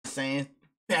saying?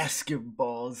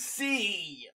 Basketball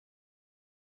Z.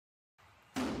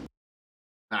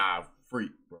 Ah,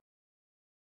 freak, bro.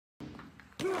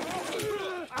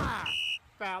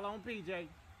 Foul on PJ.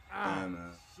 Man.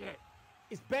 Shit.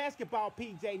 It's basketball,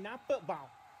 PJ, not football.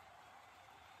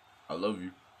 I love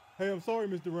you. Hey, I'm sorry,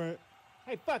 Mr. Durant.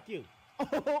 Hey, fuck you.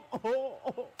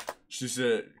 He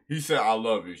said, I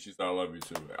love you. She said, I love you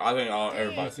too. I think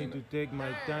everybody's seen to it. take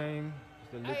my time,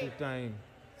 just a little time.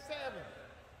 7,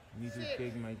 Need to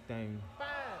take my time. 5,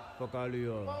 Fuck all of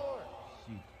y'all. 4,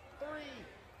 Shit, 3.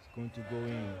 it's going to go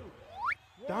in.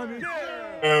 Damn it.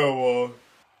 Yeah,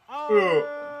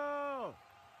 Oh,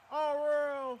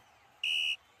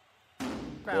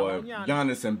 boy,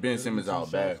 Giannis and Ben Simmons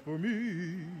out bad. For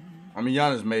me. I mean,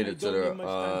 Giannis made it to don't get much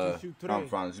time the to shoot today.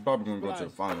 conference finals. He's probably going to go to the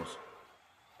Splash. finals.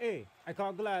 Hey, I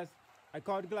called glass. I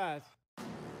called glass.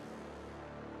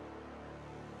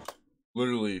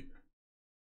 Literally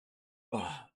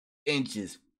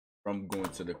inches from going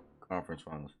to the conference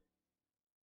finals.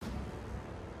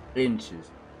 Inches.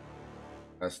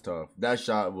 That's tough. That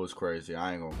shot was crazy.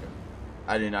 I ain't gonna care.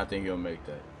 I did not think he'll make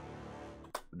that.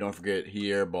 But don't forget, he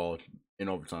airballed in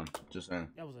overtime. Just saying.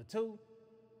 That was a 2.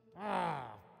 Ah,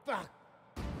 fuck.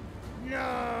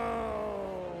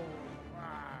 No.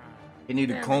 He need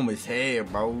to comb his hair,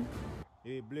 bro.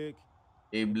 Hey, Blake.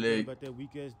 Hey, Sorry Blake. about that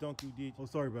weak ass dunk you did. Oh,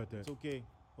 sorry about that. It's okay.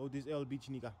 Hold this L, beach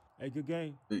nigga. Hey, good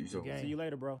game. See you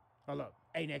later, bro. Hold up.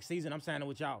 Hey, next season, I'm signing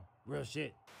with y'all. Real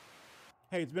shit.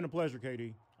 Hey, it's been a pleasure,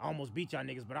 KD. I almost beat y'all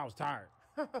niggas, but I was tired.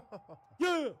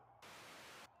 Yeah.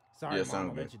 Sorry, Yeah, Mom,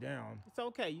 sound I good. let you down. It's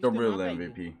okay. You The still real my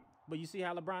baby. MVP. But you see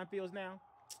how LeBron feels now?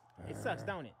 It sucks,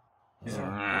 don't it?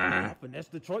 I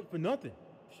finessed Detroit for nothing.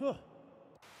 Sure.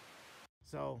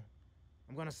 So,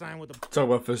 I'm going to sign with the Talk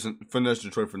about finesse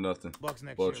Detroit for nothing. Bucks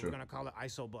next Bucks, year. We're sure. going to call it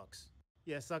ISO Bucks.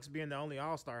 Yeah, it sucks being the only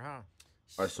All-Star, huh?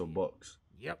 ISO Bucks.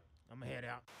 Yep. I'm going to head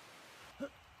out.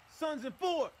 Suns in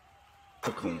 4.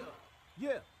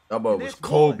 Yeah. That boy was Next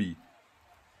Kobe.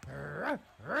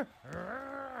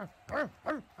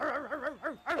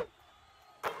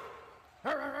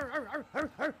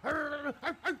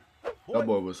 That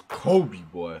boy was Kobe,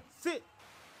 boy. Sit.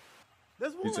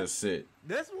 That's one. He just sit.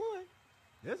 That's one.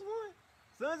 That's one.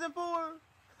 Suns in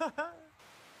 4.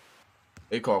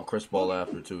 They called Chris Paul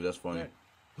after too. That's funny.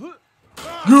 Huh.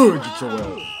 Yeah, get your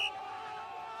ass.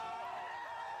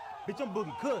 Bitch, I'm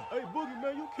Boogie Cut. Hey, Boogie,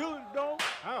 man, you killing it, dog.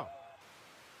 Ow.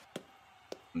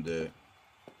 I'm dead.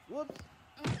 Whoops.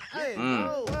 Hey,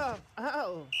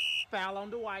 oh. Foul on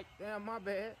Dwight. Damn, my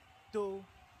bad. 2,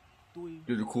 3.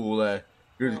 You're the cool ass.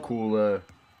 You're the cool ass.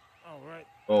 All right.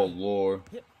 Oh Lord.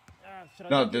 Should I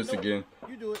Not do it? this No, again.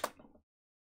 You do it.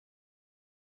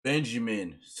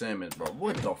 Djmeechymeech, bro.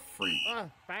 What the freak?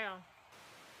 Foul.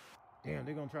 Damn,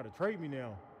 they gonna try to trade me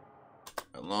now.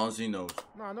 As long as he knows.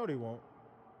 No, I know they won't.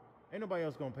 Ain't nobody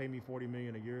else gonna pay me $40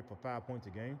 million a year for 5 points a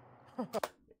game.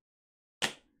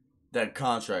 That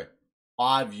contract.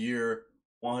 5-year,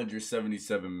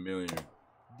 $177 million.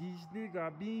 This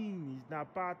nigga bean is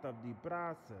not part of the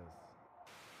process.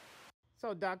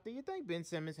 So, Doc, do you think Ben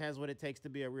Simmons has what it takes to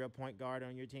be a real point guard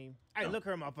on your team? Hey, look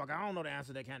here, motherfucker. I don't know the answer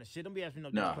to that kind of shit. Don't be asking me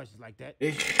no dumb questions like that.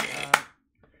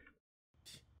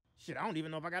 Shit, I don't even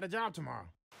know if I got a job tomorrow.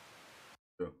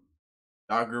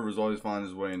 Doc Rivers always finds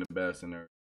his way in the best in there.